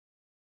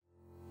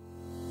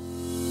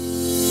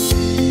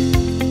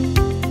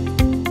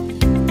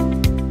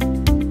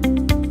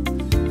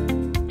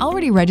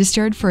already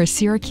registered for a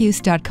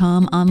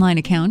syracuse.com online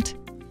account?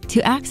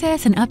 To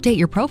access and update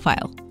your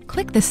profile,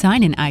 click the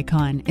sign-in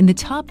icon in the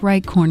top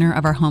right corner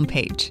of our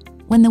homepage.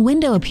 When the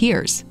window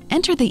appears,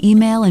 enter the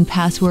email and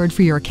password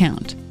for your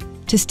account.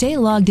 To stay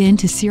logged in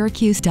to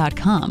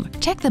syracuse.com,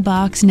 check the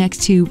box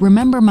next to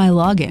Remember My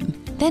Login,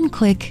 then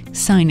click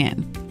Sign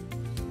In.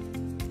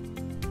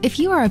 If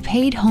you are a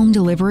paid home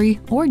delivery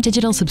or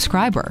digital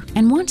subscriber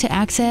and want to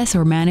access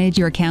or manage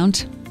your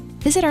account,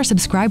 visit our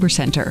subscriber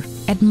center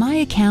at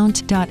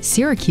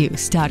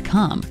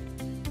myaccount.syracuse.com.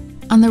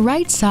 On the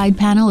right side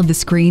panel of the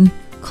screen,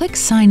 click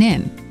Sign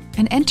In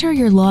and enter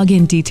your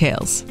login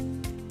details.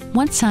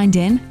 Once signed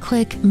in,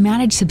 click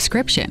Manage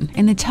Subscription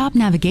in the top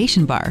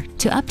navigation bar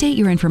to update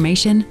your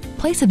information,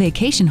 place a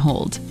vacation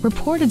hold,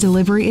 report a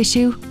delivery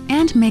issue,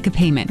 and make a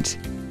payment.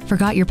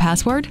 Forgot your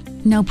password?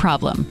 No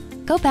problem.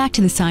 Go back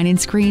to the sign-in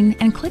screen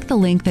and click the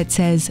link that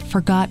says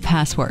Forgot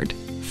Password.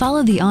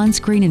 Follow the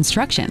on-screen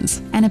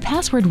instructions, and a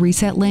password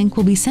reset link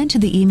will be sent to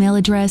the email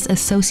address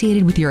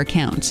associated with your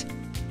account.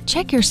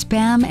 Check your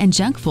spam and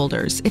junk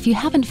folders if you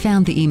haven't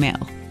found the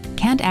email.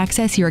 Can't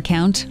access your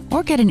account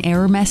or get an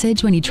error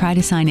message when you try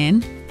to sign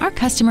in? Our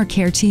customer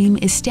care team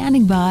is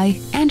standing by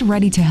and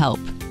ready to help.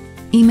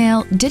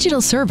 Email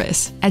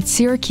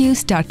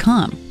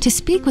digitalservice@syracuse.com to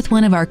speak with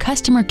one of our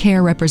customer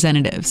care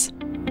representatives.